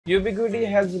Ubiquiti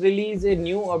has released a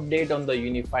new update on the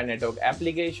UniFi network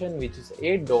application, which is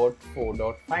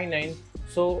 8.4.59.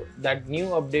 So that new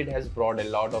update has brought a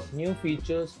lot of new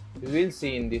features we will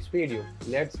see in this video.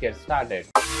 Let's get started.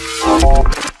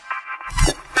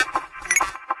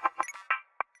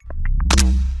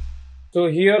 So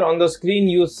here on the screen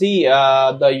you see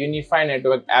the UniFi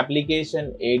network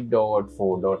application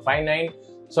 8.4.59.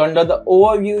 So under the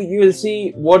overview you will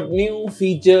see what new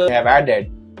features have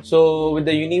added. So with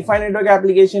the UniFi network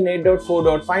application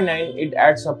 8.4.59, it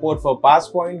adds support for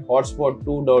passpoint, hotspot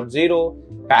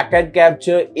 2.0, packet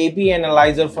capture, AP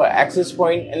analyzer for access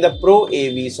point, and the Pro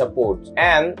AV support,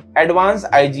 and advanced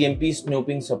IGMP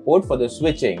snooping support for the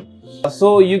switching.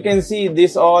 So you can see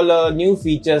this all new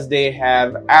features they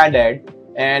have added.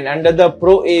 And under the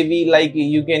Pro AV, like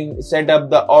you can set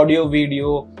up the audio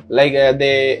video, like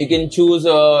you can choose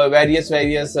various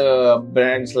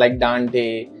brands like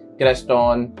Dante,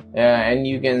 Creston, and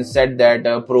you can set that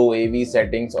Pro AV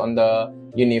settings on the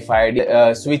unified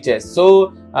switches.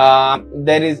 So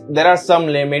there are some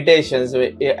limitations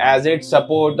as it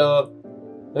support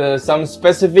some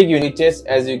specific switches.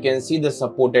 As you can see, the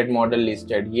supported model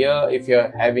listed here. If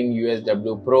you're having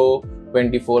USW Pro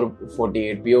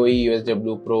 2448 PoE,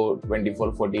 USW Pro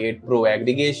 2448 Pro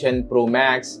aggregation, Pro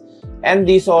Max, and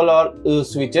these all are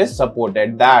switches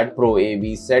supported that Pro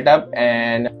AV setup,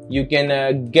 and you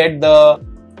can get the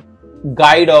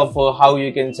guide of how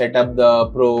you can set up the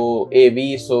Pro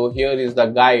AV. So here is the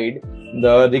guide.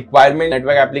 The requirement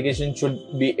network application should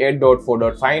be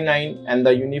 8.4.59 and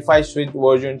the UniFi switch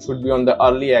version should be on the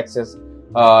early access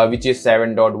which is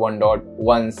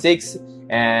 7.1.16,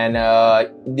 and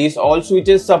these all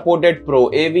switches supported Pro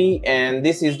AV, and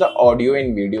this is the audio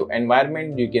and video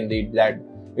environment. You can read that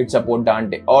it supports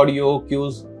Dante audio,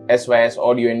 Q's, SYS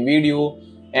audio and video,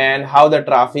 and how the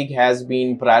traffic has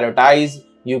been prioritized.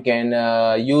 You can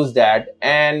use that,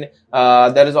 and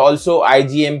there is also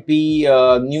IGMP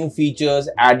new features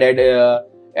added.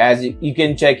 As you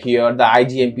can check here, the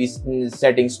IGMP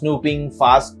settings, snooping,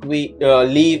 fast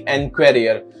leave, and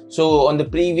query. So on the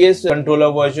previous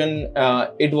controller version,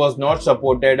 it was not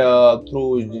supported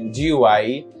through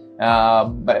GUI,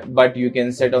 but you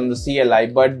can set on the CLI.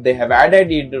 But they have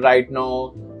added it right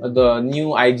now. The new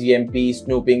IGMP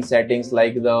snooping settings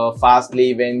like the fast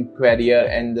leave and query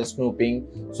and the snooping,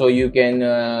 so you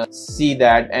can see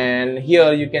that. And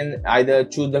here you can either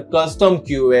choose the custom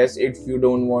QoS if you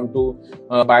don't want to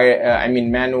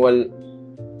manual.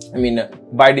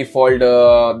 By default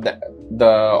the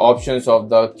options of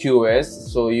the QoS,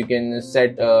 so you can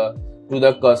set to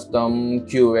the custom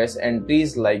QoS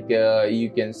entries like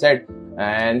you can set.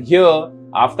 And here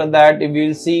after that we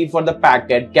will see for the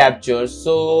packet capture.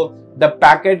 So the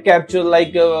packet capture,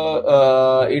 like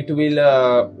it will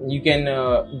you can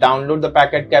download the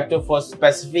packet capture for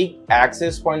specific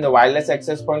access point, the wireless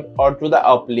access point, or to the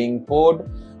uplink port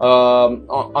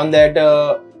on that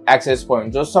access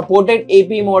point. So supported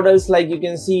AP models, like you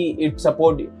can see, it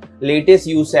support latest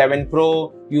U7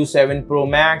 Pro, U7 Pro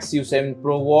Max, U7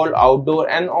 Pro Wall Outdoor,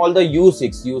 and all the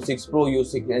U6 Pro,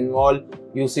 U6 Envol,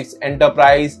 U6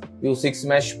 Enterprise, U6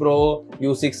 Mesh Pro,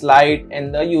 U6 Lite,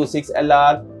 and the U6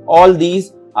 LR. All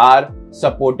these are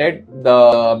supported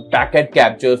the packet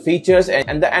capture features,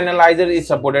 and the analyzer is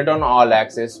supported on all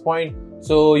access point.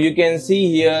 So you can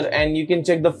see here and you can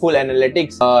check the full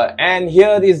analytics. And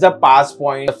here is the pass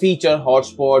point feature,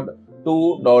 hotspot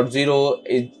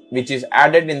 2.0, which is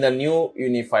added in the new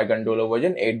UniFi controller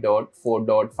version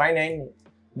 8.4.59.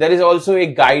 There is also a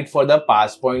guide for the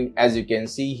pass point. As you can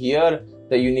see here,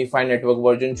 the UniFi network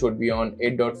version should be on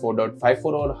 8.4.54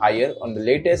 or higher on the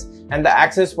latest, and the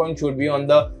access point should be on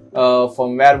the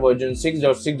firmware version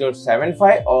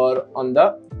 6.6.75 or on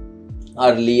the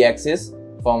early access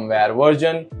firmware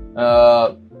version.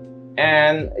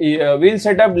 And we'll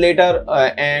set up later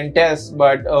and test,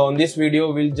 but on this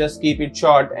video we'll just keep it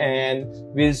short, and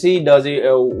we'll see does it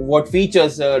what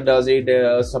features does it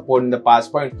support in the pass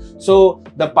point. So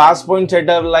the pass point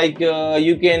setup, like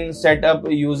you can set up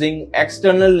using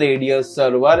external radius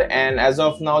server, and as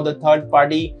of now the third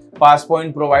party pass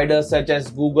point providers such as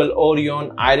Google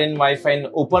Orion, Iron Wi-Fi, and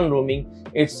Open Roaming,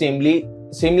 it's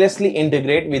seamlessly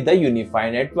integrate with the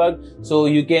UniFi network. So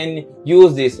you can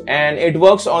use this, and it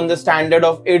works on the standard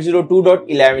of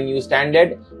 802.11u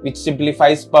standard, which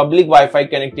simplifies public Wi-Fi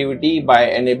connectivity by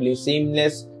enabling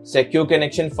seamless secure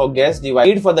connection for guest device,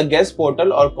 need for the guest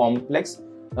portal or complex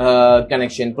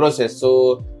connection process.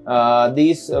 So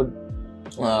these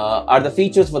are the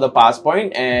features for the pass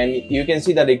point, and you can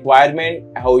see the requirement,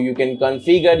 how you can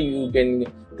configure. You can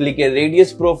click a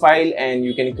radius profile and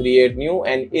you can create new,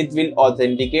 and it will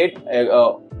authenticate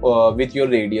with your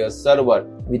radius server,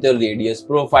 with your radius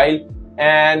profile.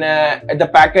 And the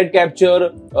packet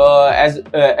capture,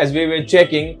 as we were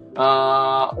checking,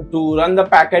 to run the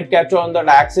packet capture on that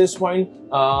access point,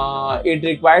 it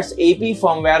requires AP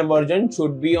firmware version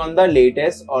should be on the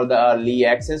latest or the early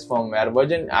access firmware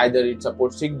version. Either it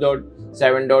supports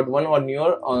 6.7.1 or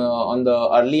newer on the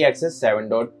early access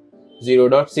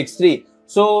 7.0.63.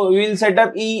 So we'll set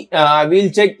up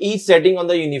we'll check each setting on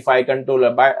the UniFi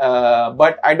controller, but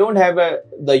I don't have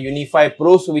the UniFi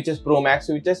Pro which is Pro Max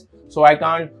switches, so I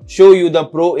can't show you the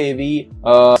Pro AV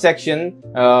section.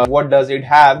 What does it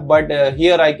have? But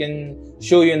here I can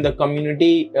show you in the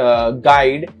community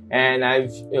guide, and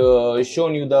I've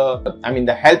shown you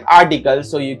the help article,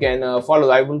 so you can follow.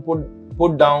 I will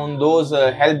put down those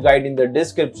help guide in the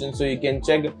description, so you can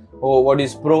check what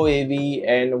is Pro AV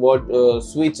and what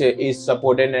switch is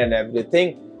supported and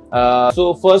everything.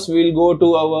 So first we'll go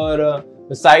to our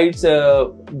sites,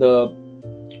 the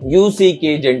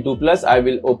UCK Gen 2 Plus. I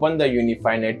will open the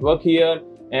UniFi network here,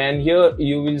 and here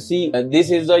you will see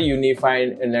this is the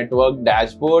UniFi network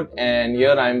dashboard, and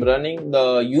here I'm running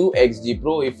the UXG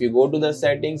Pro. If you go to the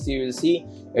settings, you will see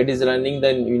it is running the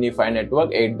UniFi network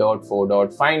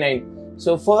 8.4.59.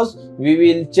 So first we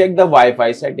will check the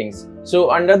Wi-Fi settings.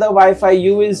 So under the Wi-Fi,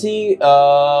 you will see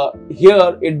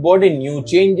here it brought in new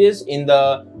changes in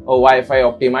the Wi-Fi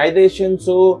optimization.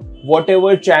 So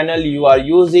whatever channel you are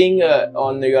using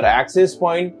on your access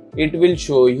point, it will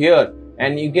show here.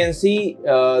 And you can see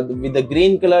with the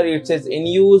green color it says in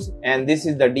use, and this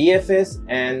is the DFS,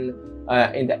 and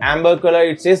in the amber color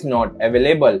it says not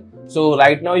available. So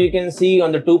right now you can see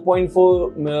on the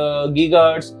 2.4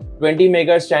 gigahertz 20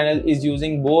 megahertz channel is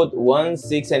using both 1,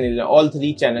 6 and 11. All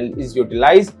three channel is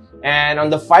utilized. And on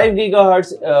the 5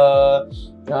 gigahertz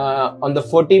on the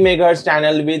 40 megahertz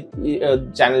channel with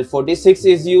channel 46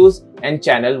 is used, and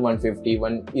channel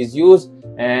 151 is used.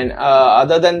 And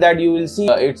other than that, you will see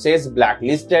it says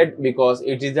blacklisted because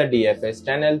it is a DFS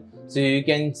channel. So you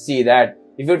can see that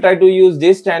if you try to use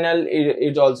this channel,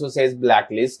 it also says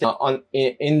blacklist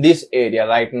in this area.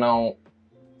 Right now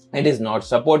it is not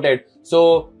supported.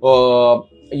 So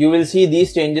you will see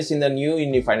these changes in the new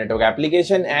UniFi network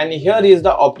application. And here is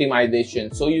the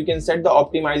optimization. So you can set the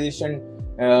optimization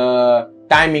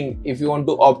timing. If you want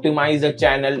to optimize the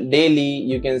channel daily,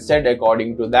 you can set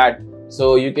according to that.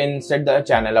 So you can set the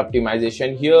channel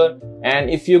optimization here. And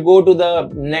if you go to the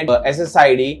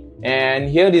SSID, and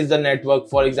here is the network,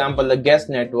 for example the guest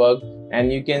network,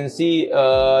 and you can see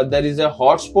there is a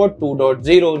hotspot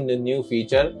 2.0 in the new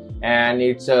feature, and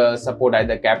it's support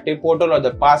either captive portal or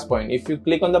the pass point. If you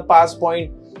click on the pass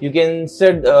point, you can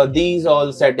set these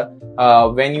all set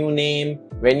venue name,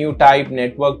 venue type,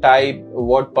 network type,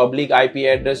 what public IP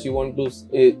address you want to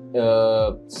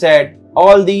set.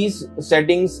 All these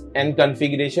settings and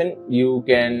configuration you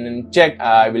can check.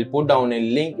 I will put down a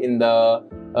link in the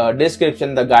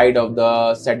description, the guide of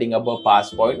the setting up a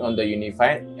pass point on the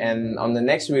UniFi. And on the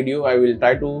next video, I will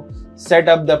try to set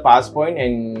up the pass point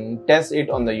and test it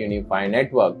on the UniFi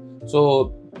network.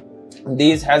 So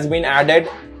this has been added,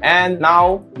 and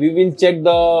now we will check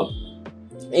the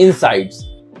insights.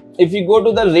 If you go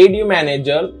to the radio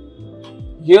manager,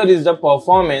 here is the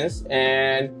performance,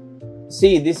 and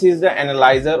see, this is the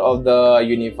analyzer of the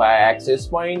UniFi access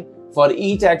point. For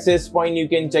each access point, you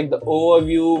can check the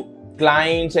overview,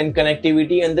 clients and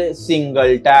connectivity in the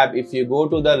single tab. If you go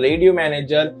to the radio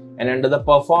manager and under the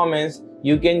performance,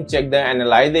 you can check the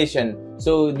analyzation.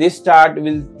 So this chart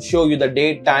will show you the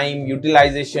date, time,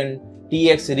 utilization,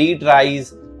 TX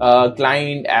retries,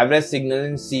 client, average signal,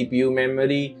 and CPU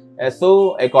memory.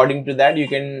 So according to that, you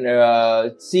can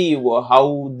see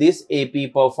how this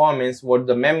AP performance, what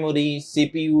the memory,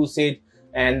 CPU usage,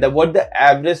 and what the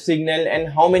average signal,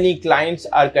 and how many clients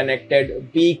are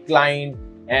connected, peak client,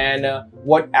 and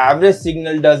what average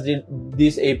signal does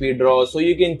this AP draw. So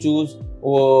you can choose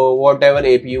whatever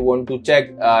AP you want to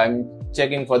check. I'm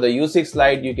checking for the U6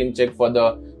 slide. You can check for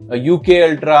the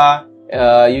UK Ultra.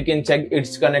 You can check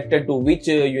it's connected to which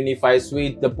UniFi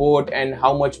switch, the port, and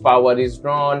how much power is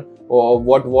drawn, or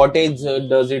what wattage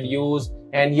does it use.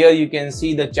 And here you can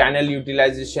see the channel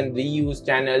utilization, reuse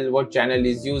channel, what channel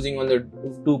is using on the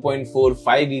 2.45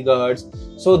 gigahertz.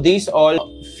 So these all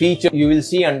features you will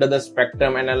see under the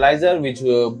spectrum analyzer, which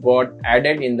got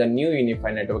added in the new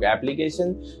UniFi network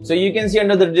application. So you can see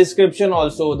under the description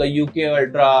also, the UK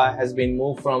Ultra has been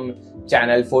moved from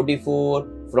channel 44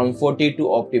 from 40 to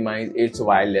optimize its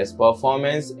wireless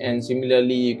performance. And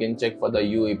similarly, you can check for the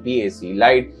UAP AC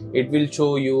light. It will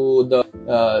show you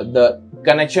the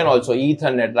connection also,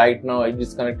 Ethernet. Right now it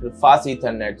is connected to fast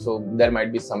Ethernet, so there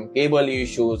might be some cable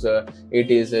issues.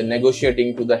 It is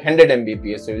negotiating to the 100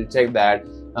 Mbps, so we'll check that.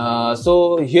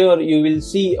 So here you will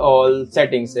see all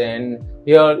settings, and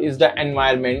here is the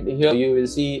environment. Here you will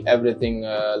see everything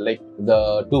like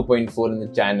the 2.4 in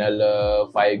the channel,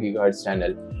 5 GHz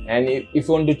channel. And if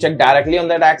you want to check directly on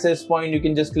that access point, you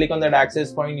can just click on that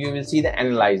access point. You will see the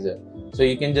analyzer. So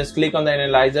you can just click on the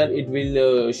analyzer. It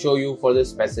will show you for the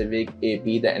specific AP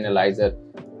the analyzer.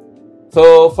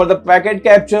 So for the packet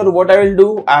capture, what I will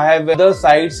do, I have other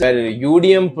sites where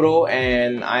UDM Pro,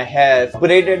 and I have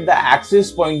upgraded the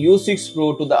access point U6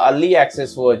 Pro to the early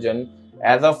access version.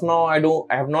 As of now, I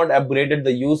have not upgraded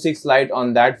the U6 Lite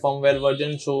on that firmware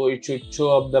version, so it should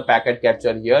show up the packet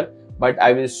capture here. But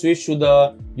I will switch to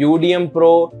the UDM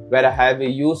Pro, where I have a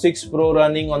U6 Pro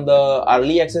running on the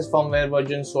early access firmware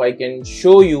version, so I can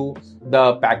show you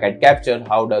the packet capture.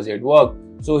 How does it work?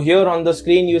 So here on the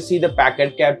screen, you see the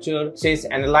packet capture, says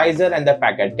analyzer and the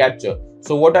packet capture.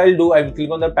 So what I'll do, I will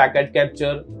click on the packet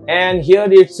capture, and here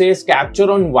it says capture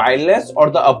on wireless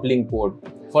or the uplink port.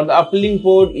 For the uplink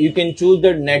port, you can choose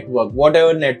the network,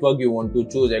 whatever network you want to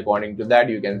choose. According to that,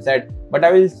 you can set, but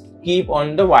I will keep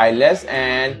on the wireless,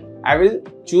 and I will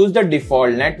choose the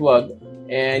default network,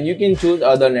 and you can choose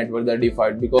other network, the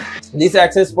default, because this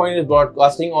access point is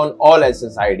broadcasting on all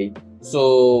SSID.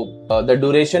 So the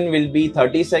duration will be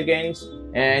 30 seconds,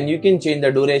 and you can change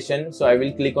the duration. So I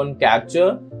will click on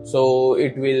capture. So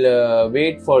it will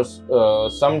wait for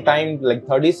some time, like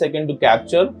 30 seconds to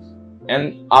capture.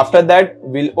 And after that,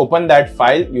 we'll open that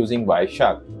file using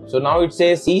Wireshark. So now it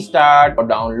says restart or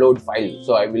download file.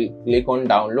 So I will click on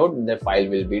download. The file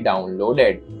will be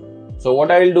downloaded. So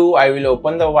what I will do, I will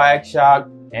open the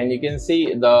Wireshark, and you can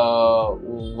see the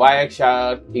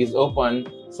Wireshark is open.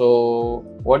 So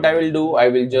what I will do, I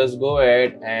will just go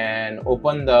ahead and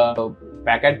open the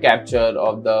packet capture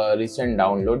of the recent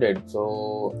downloaded.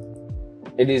 So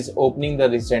it is opening the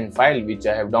recent file which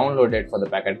I have downloaded for the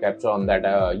packet capture on that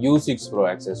U6 Pro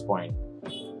access point.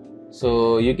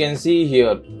 So you can see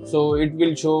here, so it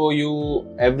will show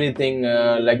you everything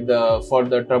like for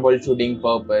the troubleshooting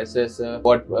purposes,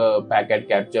 what packet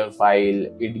capture file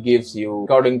it gives you.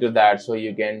 According to that, so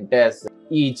you can test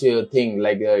each thing,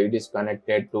 like it is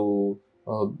connected to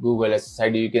Google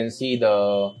SSID. You can see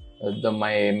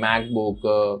my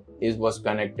MacBook was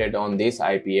connected on this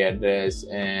IP address,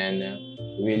 and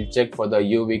we'll check for the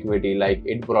ubiquiti, like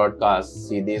it broadcasts.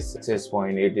 See this access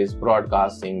point, it is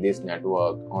broadcasting this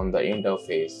network on the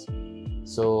interface.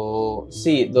 So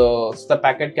see, the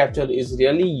packet capture is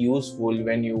really useful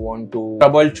when you want to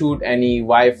troubleshoot any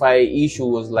Wi-Fi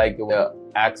issues, like the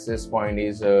access point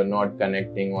is not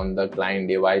connecting on the client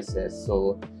devices.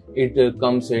 So it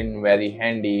comes in very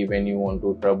handy when you want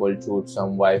to troubleshoot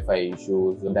some Wi-Fi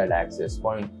issues with that access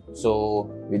point. So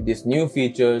with these new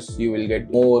features, you will get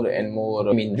more and more.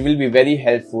 I mean, it will be very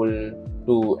helpful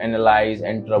to analyze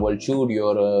and troubleshoot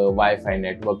your Wi-Fi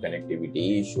network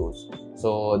connectivity issues.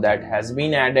 So that has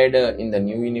been added in the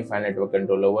new UniFi network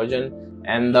controller version.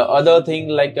 And the other thing,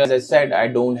 like as I said, I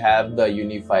don't have the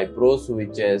UniFi Pro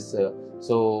switches,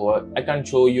 so I can't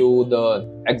show you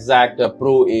the exact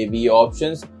Pro AV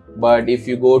options. But if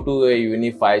you go to a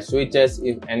UniFi switches,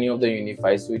 if any of the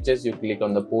UniFi switches, you click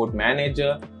on the port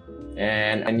manager,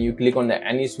 and you click on the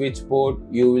any switch port,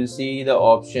 you will see the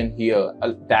option here,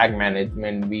 tag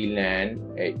management,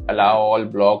 VLAN, allow all,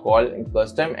 block all, and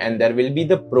custom, and there will be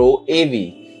the Pro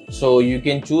AV. So you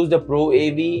can choose the Pro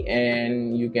AV,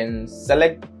 and you can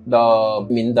select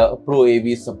the Pro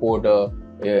AV support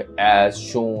as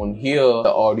shown here,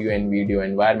 the audio and video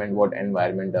environment, what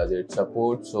environment does it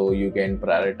support. So you can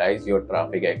prioritize your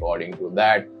traffic according to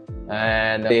that.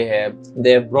 And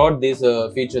they have brought this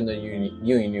feature in the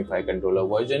new UniFi controller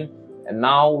version. And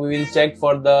now we will check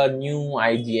for the new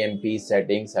IGMP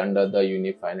settings under the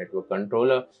UniFi network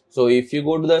controller. So if you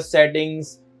go to the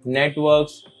settings,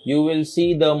 networks, you will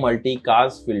see the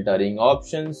multicast filtering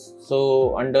options.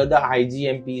 So under the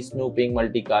IGMP snooping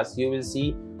multicast, you will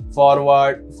see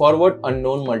forward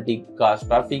unknown multicast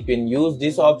traffic. You can use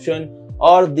this option,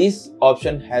 or this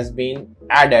option has been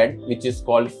added, which is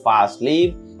called fast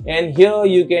leave. And here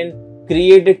you can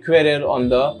create a query on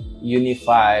the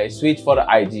UniFi switch for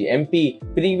IGMP.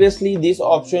 Previously, this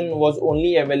option was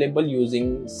only available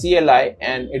using CLI,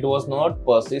 and it was not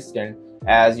persistent.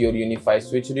 As your UniFi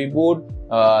switch reboot,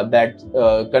 that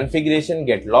configuration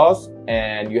get lost,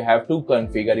 and you have to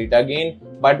configure it again.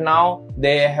 But now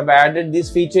they have added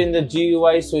this feature in the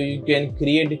GUI, so you can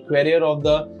create a query of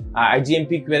the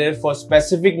IGMP query for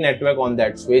specific network on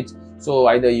that switch. So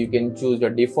either you can choose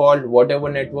the default, whatever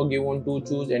network you want to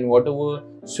choose, and whatever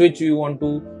switch you want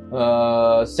to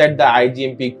set the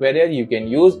IGMP carrier, you can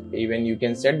use. Even you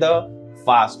can set the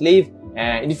fast leave.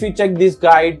 And if you check this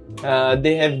guide,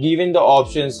 they have given the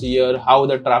options here how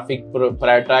the traffic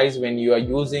prioritize when you are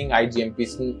using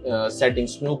IGMP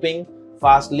settings snooping,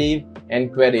 fast leave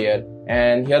and carrier.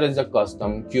 And here is the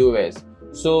custom QoS.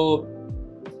 So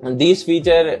this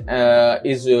feature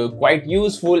is quite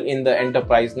useful in the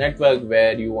enterprise network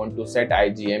where you want to set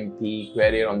IGMP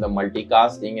carrier on the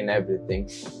multicasting and everything.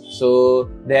 So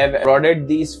they have added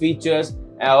these features.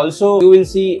 Also, you will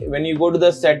see when you go to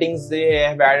the settings, they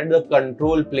have added the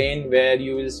control plane where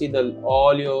you will see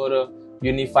all your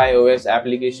UniFi OS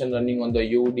application running on the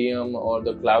UDM or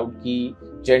the Cloud Key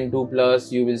Gen 2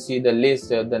 Plus. You will see the list,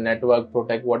 the network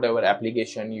protect whatever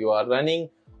application you are running.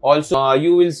 Also,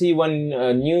 you will see one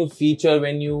new feature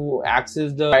when you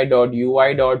access the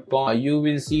UI.com. You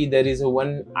will see there is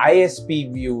one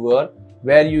ISP viewer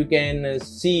where you can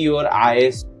see your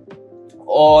ISP,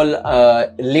 all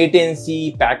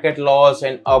latency, packet loss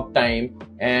and uptime,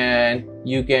 and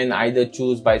you can either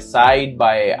choose by site,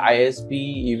 by ISP.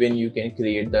 Even you can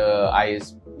create the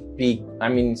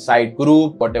ISP, site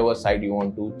group, whatever site you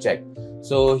want to check.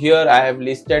 So here I have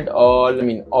listed all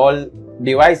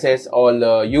devices, all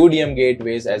UDM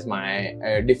gateways as my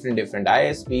different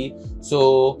ISP.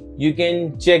 So you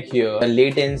can check here the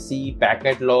latency,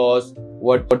 packet loss,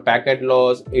 what packet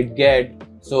loss it get.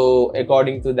 So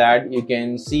according to that, you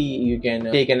can see, you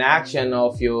can take an action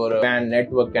of your WAN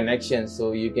network connection.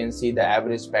 So you can see the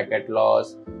average packet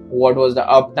loss, what was the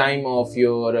uptime of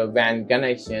your WAN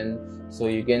connection. So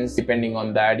you can, depending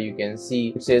on that, you can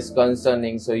see it says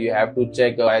concerning. So you have to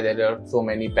check why there are so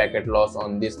many packet loss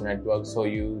on this network. So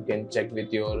you can check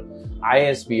with your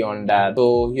ISP on that.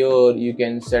 So here you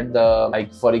can set the,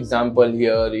 like for example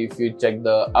here, if you check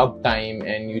the uptime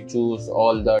and you choose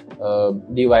all the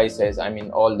devices,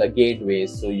 all the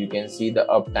gateways, so you can see the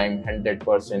uptime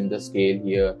 100% the scale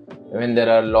here. When there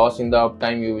are loss in the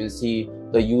uptime, you will see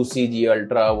the UCG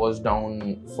Ultra was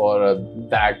down for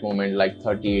that moment, like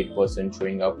 38%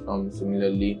 showing uptime.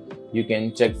 Similarly, you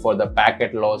can check for the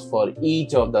packet loss for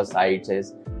each of the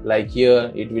sites. Like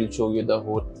here, it will show you the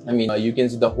whole, you can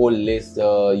see the whole list.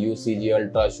 UCG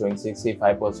Ultra showing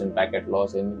 65% packet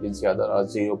loss, and you can see other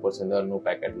 0%, there are no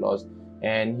packet loss.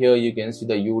 And here you can see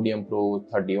the UDM Pro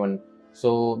 31.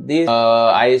 So this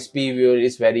ISP viewer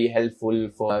is very helpful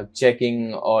for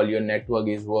checking all your network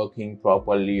is working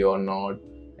properly or not.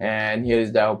 And here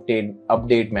is the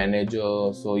update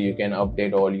manager, so you can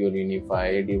update all your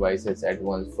UniFi devices at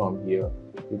once from here.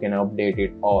 You can update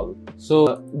it all.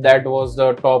 So that was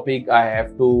the topic I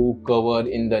have to cover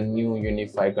in the new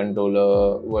UniFi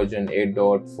controller version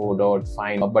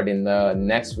 8.4.5. But in the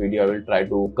next video, I will try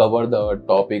to cover the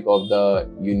topic of the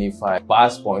UniFi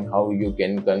passpoint, how you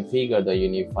can configure the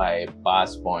UniFi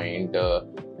passpoint.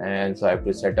 And so I have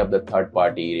to set up the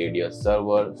third-party radius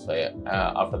server. So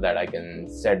after that, I can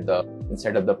set up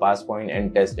the passpoint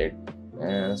and test it.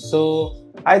 So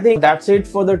I think that's it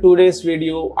for the today's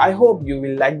video. I hope you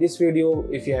will like this video.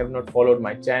 If you have not followed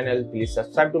my channel, please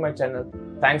subscribe to my channel.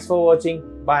 Thanks for watching.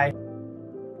 Bye.